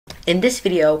In this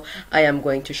video, I am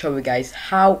going to show you guys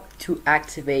how to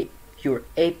activate your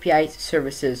API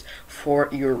services for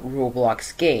your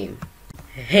Roblox game.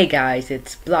 Hey guys,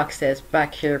 it's Blocksteps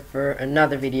back here for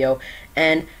another video,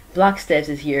 and Blocksteps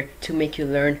is here to make you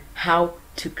learn how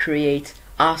to create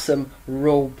awesome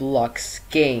Roblox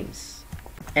games.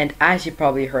 And as you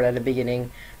probably heard at the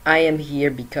beginning, I am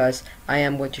here because I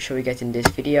am going to show you guys in this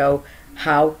video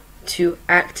how to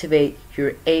activate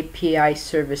your API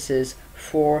services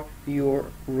for your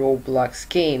Roblox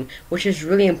game, which is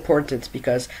really important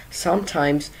because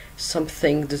sometimes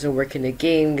something doesn't work in the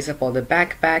game, example the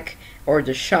backpack or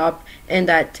the shop, and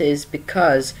that is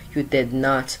because you did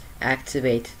not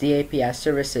activate the API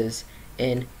services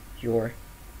in your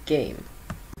game.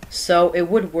 So it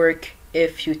would work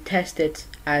if you test it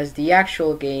as the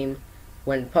actual game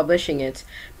when publishing it,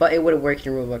 but it wouldn't work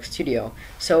in Roblox Studio.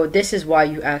 So this is why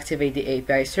you activate the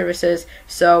API services.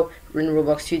 So in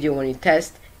Roblox Studio, when you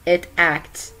test, it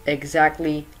acts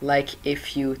exactly like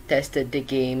if you tested the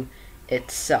game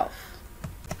itself.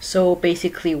 So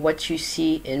basically what you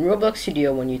see in Roblox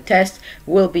Studio when you test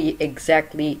will be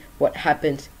exactly what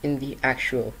happens in the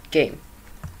actual game.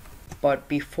 But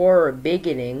before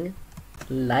beginning,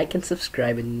 like and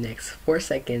subscribe in the next 4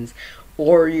 seconds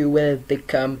or you will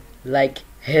become like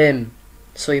him.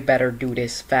 So you better do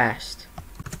this fast.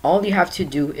 All you have to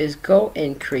do is go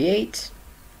and create,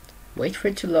 wait for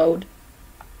it to load,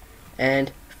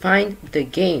 and find the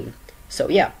game. So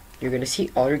yeah, you're gonna see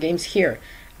all your games here,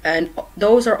 and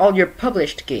those are all your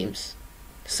published games.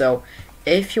 So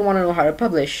if you want to know how to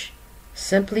publish,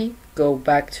 simply go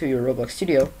back to your Roblox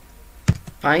Studio,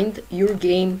 find your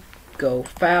game, go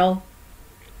File,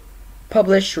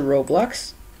 Publish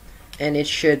Roblox, and it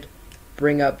should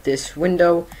bring up this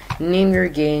window. Name your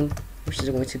game, which is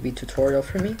going to be tutorial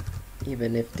for me,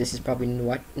 even if this is probably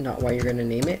not why you're gonna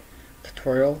name it,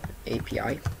 tutorial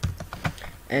API.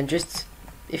 And just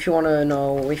if you want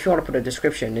to put a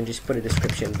description, then just put a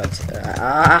description, but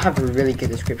I have a really good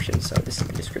description, so this is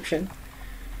the description.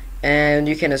 And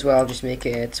you can as well just make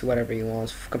it whatever you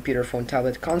want. Computer, phone,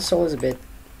 tablet, console is a bit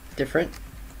different,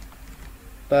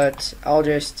 but I'll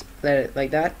just let it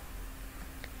like that.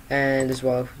 And as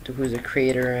well who's the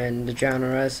creator and the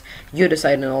genres, you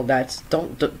decide on all that.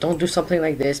 Don't do something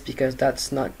like this because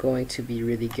that's not going to be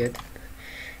really good.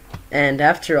 And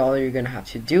after all you're gonna have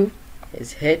to do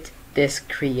is hit this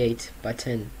create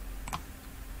button,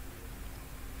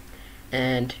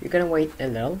 and you're gonna wait a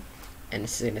little, and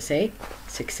this is gonna say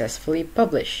successfully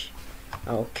publish.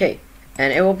 Okay,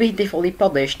 and it will be defaultly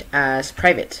published as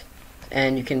private,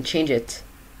 and you can change it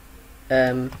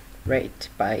right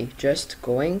by just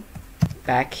going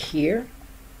back here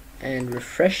and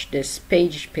refresh this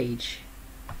page.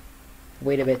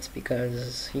 Wait a bit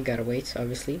because you gotta wait,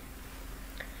 obviously.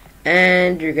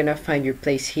 And you're gonna find your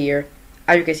place here.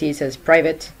 As you can see, it says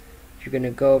private. You're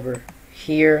gonna go over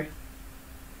here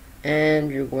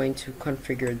and you're going to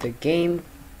configure the game,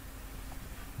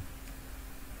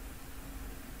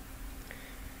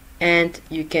 and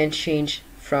you can change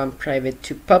from private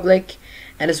to public.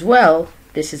 And as well,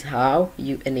 this is how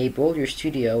you enable your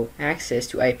studio access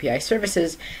to API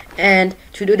services. And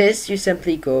to do this, you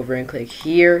simply go over and click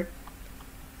here,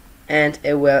 and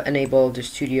it will enable the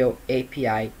studio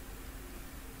API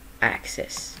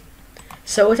access.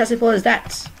 So it's as simple as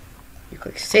that. You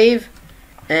click save,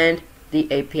 and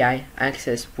the API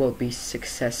access will be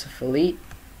successfully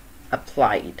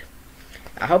applied.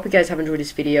 I hope you guys have enjoyed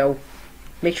this video.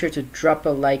 Make sure to drop a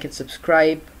like and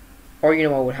subscribe, or you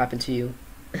know what would happen to you.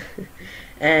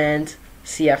 And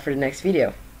see ya for the next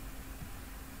video.